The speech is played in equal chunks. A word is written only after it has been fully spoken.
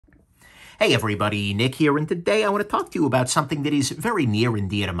Hey everybody, Nick here, and today I want to talk to you about something that is very near and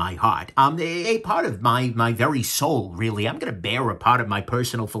dear to my heart. A part of my very soul, really. I'm going to bear a part of my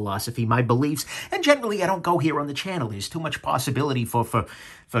personal philosophy, my beliefs, and generally I don't go here on the channel. There's too much possibility for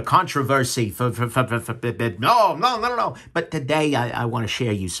controversy, no. But today I want to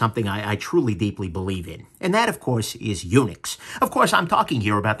share you something I truly deeply believe in, and that, of course, is UNIX. Of course, I'm talking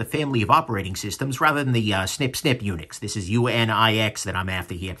here about the family of operating systems rather than the snip UNIX. This is UNIX that I'm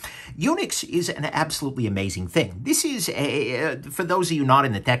after here. UNIX is an absolutely amazing thing. This is, for those of you not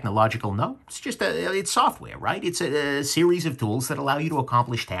in the technological know, it's just it's software, right? It's a series of tools that allow you to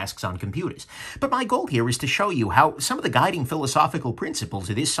accomplish tasks on computers. But my goal here is to show you how some of the guiding philosophical principles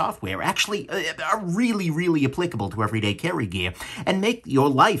of this software actually are really applicable to everyday carry gear and make your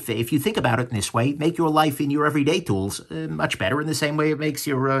life, if you think about it in this way, make your life in your everyday tools much better in the same way it makes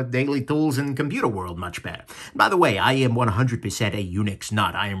your daily tools in the computer world much better. By the way, I am 100% a UNIX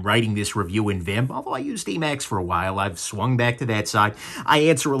nut. I am writing this review in Vim, although I used Emacs for a while. I've swung back to that side. I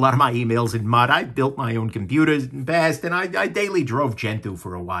answer a lot of my emails in Mud. I built my own computers in the past, and I daily drove Gentoo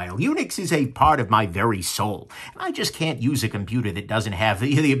for a while. UNIX is a part of my very soul. And I just can't use a computer that doesn't have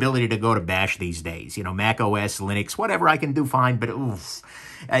the ability to go to Bash these days. You know, Mac OS, Linux, whatever I can do fine, but oof.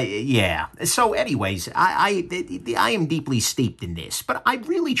 Yeah. So anyways, I am deeply steeped in this, but I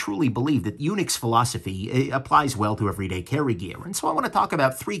really truly believe that UNIX philosophy applies well to everyday carry gear. And so I want to talk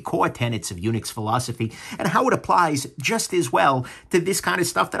about 3 core tenets of UNIX philosophy and how it applies just as well to this kind of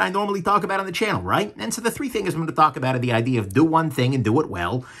stuff that I normally talk about on the channel, right? And so the 3 things I'm going to talk about are the idea of do one thing and do it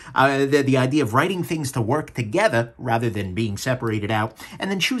well, the idea of writing things to work together rather than being separated out, and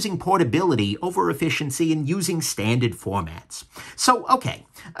then choosing portability over efficiency and using standard formats. So, okay.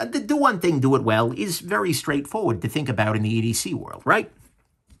 The do one thing, do it well is very straightforward to think about in the EDC world, right?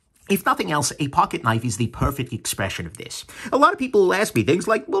 If nothing else, a pocket knife is the perfect expression of this. A lot of people will ask me things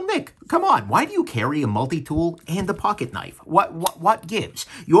like, well, Nick, come on, why do you carry a multi-tool and a pocket knife? What gives?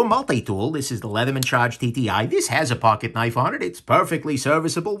 Your multi-tool, this is the Leatherman Charge TTI, this has a pocket knife on it. It's perfectly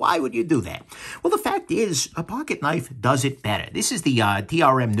serviceable. Why would you do that? Well, the fact is, a pocket knife does it better. This is the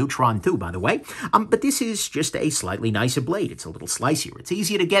TRM Neutron 2, by the way, but this is just a slightly nicer blade. It's a little slicier. It's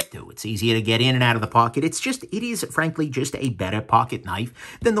easier to get to. It's easier to get in and out of the pocket. It is, frankly, just a better pocket knife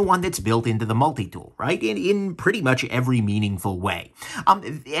than the one that's built into the multi-tool, right? In pretty much every meaningful way.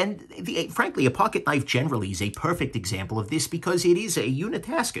 Frankly, a pocket knife generally is a perfect example of this because it is a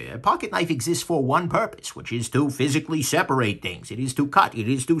unitasker. A pocket knife exists for one purpose, which is to physically separate things. It is to cut. It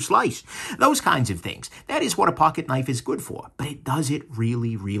is to slice. Those kinds of things. That is what a pocket knife is good for, but it does it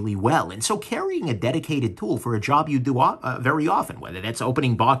really well. And so carrying a dedicated tool for a job you do very often, whether that's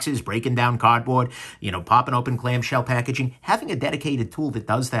opening boxes, breaking down cardboard, popping open clamshell packaging, having a dedicated tool that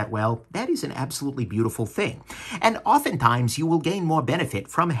does that well, that is an absolutely beautiful thing. And oftentimes, you will gain more benefit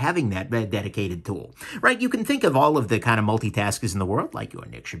from having that dedicated tool, right? You can think of all of the kind of multitaskers in the world, like your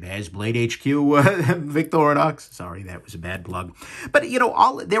Nick Shabazz, Blade HQ, Victorinox. Sorry, that was a bad plug. But,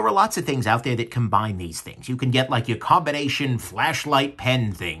 there are lots of things out there that combine these things. You can get, like, your combination flashlight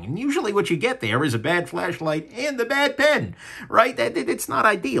pen thing. And usually what you get there is a bad flashlight and a bad pen, right? It's not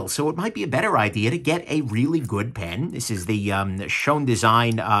ideal. So it might be a better idea to get a really good pen. This is the Shown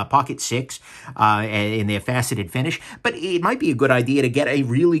Design Pocket 6 in their faceted finish, but it might be a good idea to get a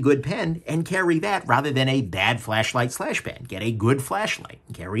really good pen and carry that rather than a bad flashlight / pen. Get a good flashlight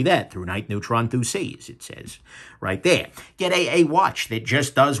and carry that through Night Neutron 2C, as it says right there. Get a watch that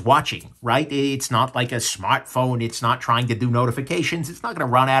just does watching, right? It's not like a smartphone. It's not trying to do notifications. It's not going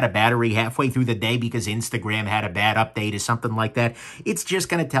to run out of battery halfway through the day because Instagram had a bad update or something like that. It's just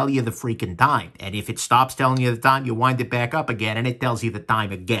going to tell you the freaking time. And if it stops telling you the time, you wind it back up again and it tells you the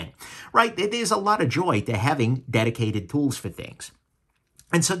time again, right? There's a lot of joy to having dedicated tools for things.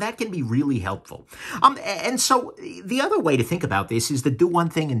 And so that can be really helpful. And so the other way to think about this is to do one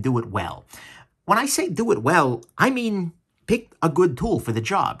thing and do it well. When I say do it well, I mean pick a good tool for the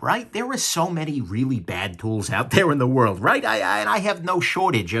job, right? There are so many really bad tools out there in the world, right? And I have no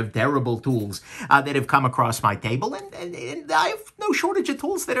shortage of terrible tools that have come across my table, and I have no shortage of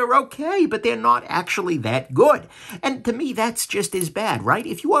tools that are okay, but they're not actually that good. And to me, that's just as bad, right?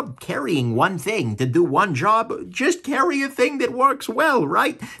 If you are carrying one thing to do one job, just carry a thing that works well,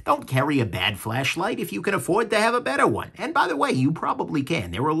 right? Don't carry a bad flashlight if you can afford to have a better one. And by the way, you probably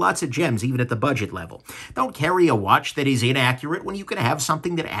can. There are lots of gems even at the budget level. Don't carry a watch that is inaccurate when you can have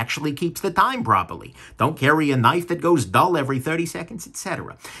something that actually keeps the time properly. Don't carry a knife that goes dull every 30 seconds,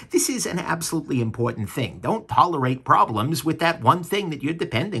 etc. This is an absolutely important thing. Don't tolerate problems with that one thing that you're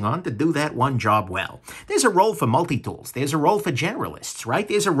depending on to do that one job well. There's a role for multi-tools. There's a role for generalists, right?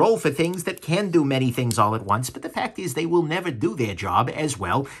 There's a role for things that can do many things all at once, but the fact is they will never do their job as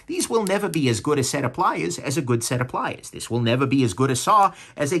well. These will never be as good a set of pliers as a good set of pliers. This will never be as good a saw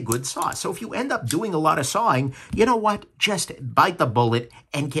as a good saw. So if you end up doing a lot of sawing, you know what? Just bite the bullet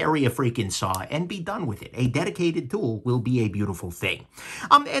and carry a freaking saw and be done with it. A dedicated tool will be a beautiful thing.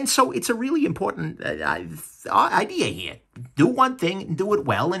 And so it's a really important idea here. Do one thing and do it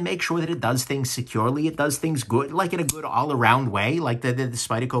well and make sure that it does things securely. It does things good, like in a good all-around way, like the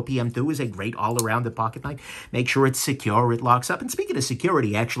Spyderco PM2 is a great all-around pocket knife. Make sure it's secure, it locks up. And speaking of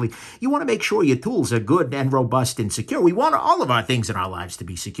security, actually, you want to make sure your tools are good and robust and secure. We want all of our things in our lives to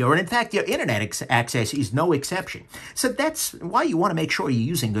be secure. And in fact, your internet access is no exception. So that's why you want to make sure you're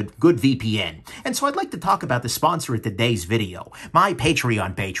using a good VPN. And so I'd like to talk about the sponsor of today's video, my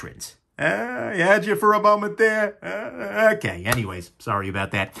Patreon patrons. I had you for a moment there. Okay, anyways, sorry about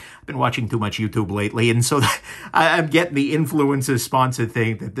that. I've been watching too much YouTube lately, and so I'm getting the influencer sponsor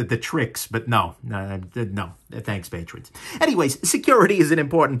thing, the tricks, but no, thanks, patrons. Anyways, security is an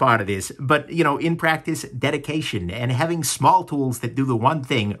important part of this, but, you know, in practice, dedication and having small tools that do the one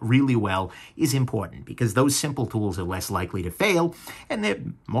thing really well is important, because those simple tools are less likely to fail, and they're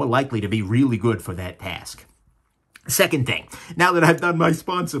more likely to be really good for that task. Second thing, now that I've done my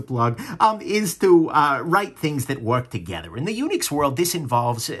sponsor plug, is to write things that work together. In the Unix world, this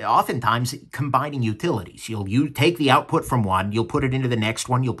involves oftentimes combining utilities. You'll take the output from one, you'll put it into the next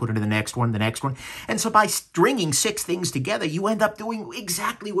one, you'll put it into the next one, the next one. And so by stringing 6 things together, you end up doing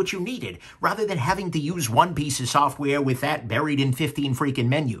exactly what you needed, rather than having to use one piece of software with that buried in 15 freaking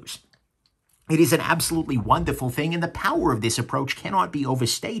menus. It is an absolutely wonderful thing, and the power of this approach cannot be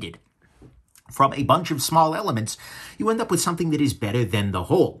overstated. From a bunch of small elements, you end up with something that is better than the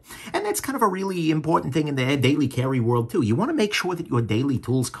whole. And that's kind of a really important thing in the daily carry world, too. You want to make sure that your daily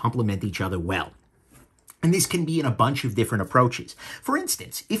tools complement each other well. And this can be in a bunch of different approaches. For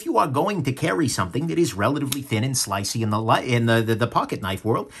instance, if you are going to carry something that is relatively thin and slicey in the pocket knife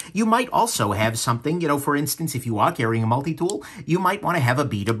world, you might also have something, you know, for instance, if you are carrying a multi-tool, you might want to have a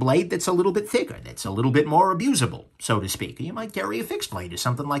beater blade that's a little bit thicker, that's a little bit more abusable, so to speak. You might carry a fixed blade or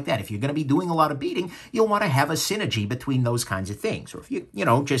something like that. If you're going to be doing a lot of beating, you'll want to have a synergy between those kinds of things. Or if you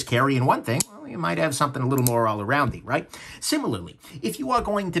know, just carrying one thing, well, you might have something a little more all-aroundy, right? Similarly, if you are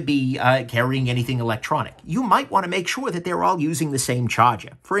going to be carrying anything electronic, you might want to make sure that they're all using the same charger.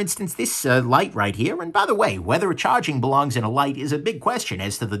 For instance, this light right here, and by the way, whether charging belongs in a light is a big question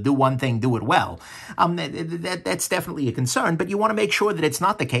as to the do one thing, do it well. That's definitely a concern, but you want to make sure that it's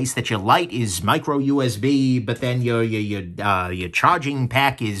not the case that your light is micro USB, but then your charging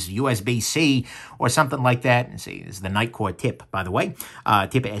pack is USB-C or something like that. And see, this is the Nightcore tip, by the way,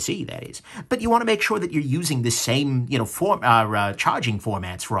 tip SE, that is. But you want to make sure that you're using the same, you know, charging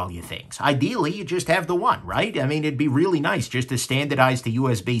formats for all your things. Ideally, you just have the one, right? I mean, it'd be really nice just to standardize to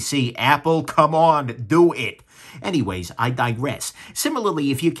USB-C. Apple, come on, do it. Anyways, I digress.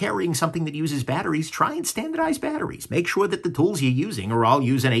 Similarly, if you're carrying something that uses batteries, try and standardize batteries. Make sure that the tools you're using are all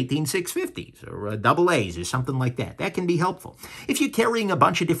using 18650s or AA's or something like that. That can be helpful. If you're carrying a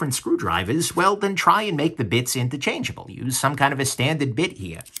bunch of different screwdrivers, well, then try and make the bits interchangeable. Use some kind of a standard bit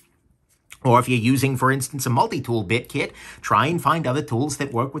here. Or if you're using, for instance, a multi-tool bit kit, try and find other tools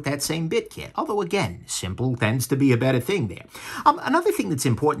that work with that same bit kit. Although, again, simple tends to be a better thing there. Another thing that's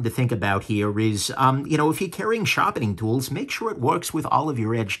important to think about here is, you know, if you're carrying sharpening tools, make sure it works with all of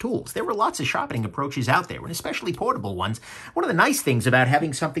your edge tools. There are lots of sharpening approaches out there, and especially portable ones. One of the nice things about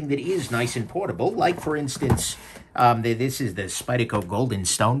having something that is nice and portable, like, for instance, this is the Spyderco Golden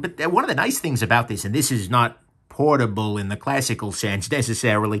Stone, but one of the nice things about this, and this is not portable in the classical sense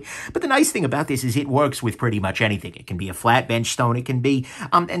necessarily, but the nice thing about this is it works with pretty much anything. It can be a flat bench stone, it can be,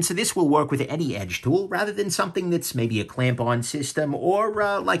 and so this will work with any edge tool rather than something that's maybe a clamp-on system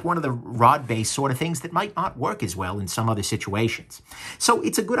or like one of the rod-based sort of things that might not work as well in some other situations. So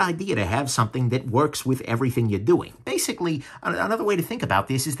it's a good idea to have something that works with everything you're doing. Basically, another way to think about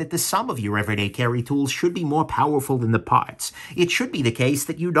this is that the sum of your everyday carry tools should be more powerful than the parts. It should be the case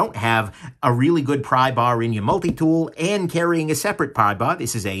that you don't have a really good pry bar in your multi-tool and carrying a separate pry bar.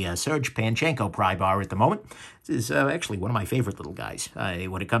 This is a Serge Panchenko pry bar at the moment. This is actually one of my favorite little guys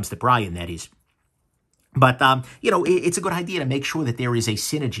when it comes to prying, that is. But, it's a good idea to make sure that there is a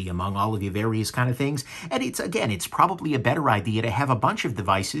synergy among all of your various kind of things. And it's probably a better idea to have a bunch of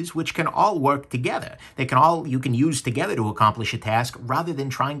devices which can all work together. You can use together to accomplish a task rather than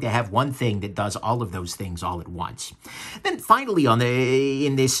trying to have one thing that does all of those things all at once. Then finally,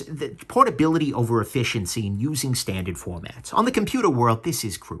 the portability over efficiency in using standard formats. On the computer world, this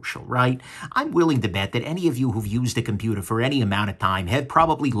is crucial, right? I'm willing to bet that any of you who've used a computer for any amount of time have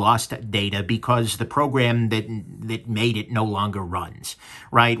probably lost data because the program that made it no longer runs,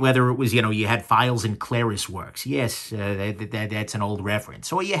 right? Whether it was, you had files in ClarisWorks. Yes, that's an old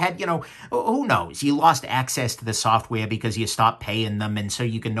reference. Or you had, who knows? You lost access to the software because you stopped paying them, and so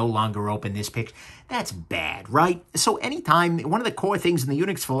you can no longer open this picture. That's bad, right? So anytime, one of the core things in the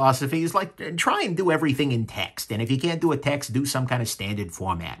Unix philosophy is try and do everything in text. And if you can't do a text, do some kind of standard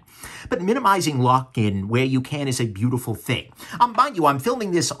format. But minimizing lock-in where you can is a beautiful thing. Mind you, I'm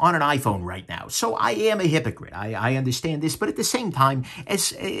filming this on an iPhone right now, so I am a hypocrite. I understand this, but at the same time,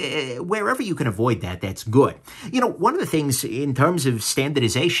 wherever you can avoid that, that's good. One of the things in terms of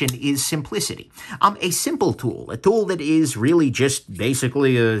standardization is simplicity. A simple tool, a tool that is really just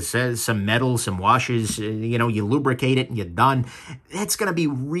basically says some metal, some washes, you lubricate it and you're done. That's going to be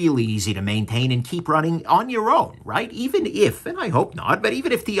really easy to maintain and keep running on your own, right? Even if, and I hope not, but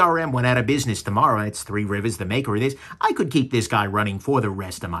even if TRM went out of business tomorrow, it's Three Rivers, the maker of this, I could keep this guy running for the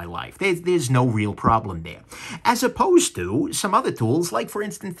rest of my life. There's no real problem there. As opposed to some other tools, like, for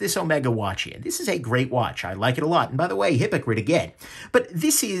instance, this Omega watch here. This is a great watch. I like it a lot. And by the way, hypocrite again. But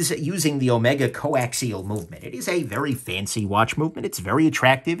this is using the Omega coaxial movement. It is a very fancy watch movement. It's very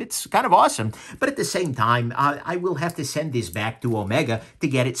attractive. It's kind of awesome. But at the same time, I will have to send this back to Omega to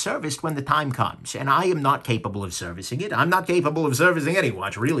get it serviced when the time comes. And I am not capable of servicing it. I'm not capable of servicing any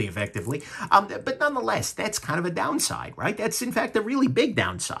watch really effectively. But nonetheless, that's kind of a downside, right? That's, in fact, a really big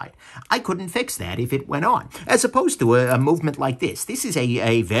downside. I couldn't fix that if it went on. As opposed to a movement like this. This is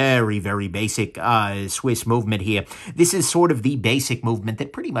a very, very basic Swiss movement here. This is sort of the basic movement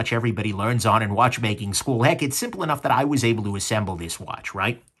that pretty much everybody learns on in watchmaking school. Heck, it's simple enough that I was able to assemble this watch,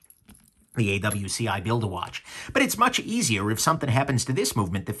 right? The AWCI Build-A-Watch. But it's much easier if something happens to this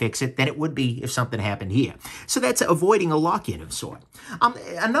movement to fix it than it would be if something happened here. So that's avoiding a lock-in of sort.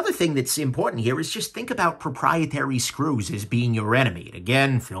 Another thing that's important here is just think about proprietary screws as being your enemy. And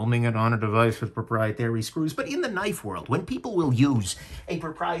again, filming it on a device with proprietary screws. But in the knife world, when people will use a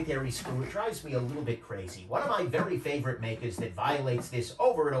proprietary screw, it drives me a little bit crazy. One of my very favorite makers that violates this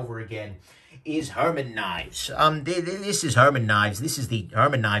over and over again is Herman Knives. This is Herman Knives. This is the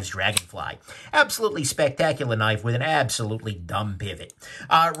Herman Knives Dragonfly. Absolutely spectacular knife with an absolutely dumb pivot.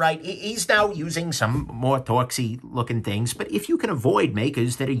 Right, he's now using some more torxy looking things, but if you can avoid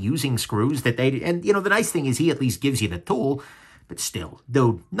makers that are using screws that and the nice thing is he at least gives you the tool. But still,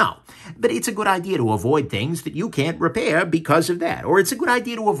 dude, no. But it's a good idea to avoid things that you can't repair because of that. Or it's a good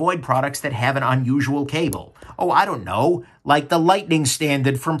idea to avoid products that have an unusual cable. Oh, I don't know, like the lightning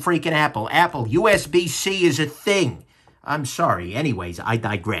standard from freaking Apple. Apple, USB-C is a thing. I'm sorry. Anyways, I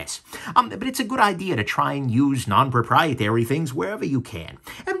digress. But it's a good idea to try and use non-proprietary things wherever you can.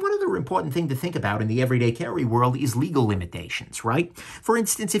 And one other important thing to think about in the everyday carry world is legal limitations, right? For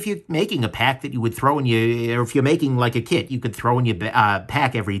instance, if you're making a pack that you would throw in your, or if you're making like a kit you could throw in your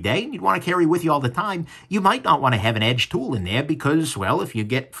pack every day and you'd want to carry with you all the time, you might not want to have an edge tool in there because, well, if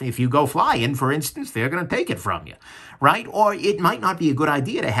you go flying, for instance, they're going to take it from you. Right? Or it might not be a good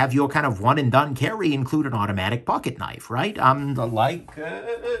idea to have your kind of one-and-done carry include an automatic pocket knife, right? Got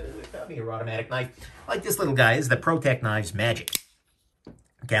me your automatic knife. Like this little guy is the Protect Knives Magic.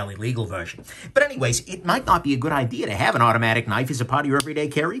 Cali legal version. But anyways, it might not be a good idea to have an automatic knife as a part of your everyday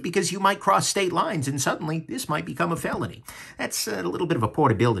carry because you might cross state lines and suddenly this might become a felony. That's a little bit of a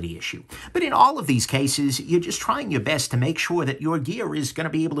portability issue. But in all of these cases, you're just trying your best to make sure that your gear is going to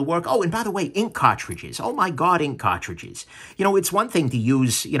be able to work. Oh, and by the way, ink cartridges. Oh my God, ink cartridges. It's one thing to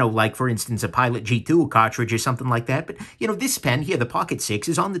use, like for instance, a Pilot G2 cartridge or something like that. But, this pen here, the Pocket 6,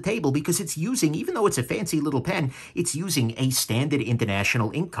 is on the table because it's using, even though it's a fancy little pen, it's using a standard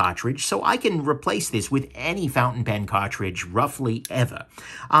international ink cartridge, so I can replace this with any fountain pen cartridge roughly ever.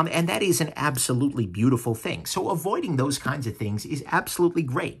 And that is an absolutely beautiful thing. So avoiding those kinds of things is absolutely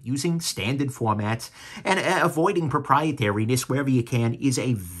great. Using standard formats and avoiding proprietariness wherever you can is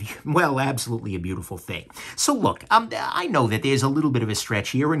absolutely a beautiful thing. So look, I know that there's a little bit of a stretch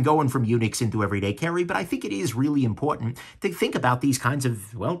here in going from Unix into everyday carry, but I think it is really important to think about these kinds of,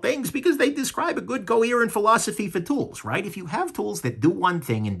 things because they describe a good coherent philosophy for tools, right? If you have tools that do one one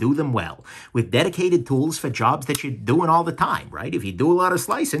thing and do them well, with dedicated tools for jobs that you're doing all the time, right? If you do a lot of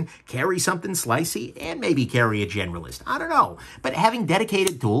slicing, carry something slicey and maybe carry a generalist. I don't know. But having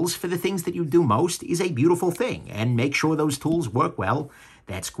dedicated tools for the things that you do most is a beautiful thing, and make sure those tools work well.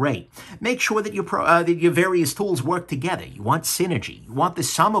 That's great. Make sure that your various tools work together. You want synergy. You want the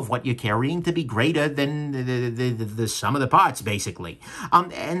sum of what you're carrying to be greater than the sum of the parts, basically.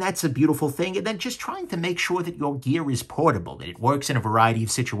 And that's a beautiful thing. And then just trying to make sure that your gear is portable, that it works in a variety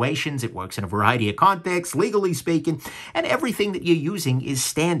of situations, it works in a variety of contexts, legally speaking, and everything that you're using is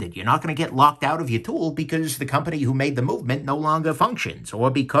standard. You're not going to get locked out of your tool because the company who made the movement no longer functions, or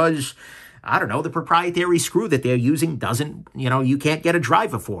because, I don't know, the proprietary screw that they're using doesn't, you can't get a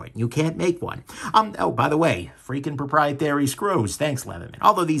driver for it. You can't make one. Oh, by the way, freaking proprietary screws. Thanks, Leatherman.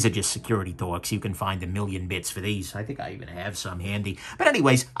 Although these are just security talks. You can find a million bits for these. I think I even have some handy. But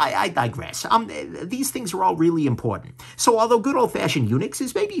anyways, I digress. These things are all really important. So although good old-fashioned Unix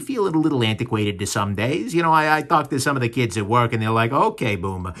is maybe feeling a little antiquated to some days, I talk to some of the kids at work and they're like, okay,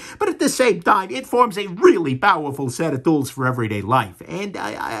 boomer. But at the same time, it forms a really powerful set of tools for everyday life. And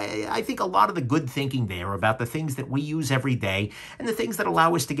I think a lot of the good thinking there about the things that we use every day and the things that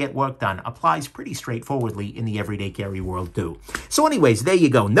allow us to get work done applies pretty straightforwardly in the everyday carry world too. So anyways, there you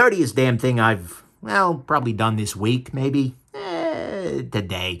go. Nerdiest damn thing I've, probably done this week, maybe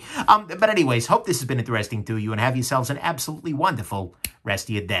today. But anyways, hope this has been interesting to you, and have yourselves an absolutely wonderful rest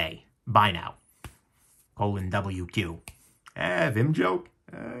of your day. Bye now. WQ. Vim joke?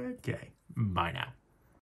 Okay. Bye now.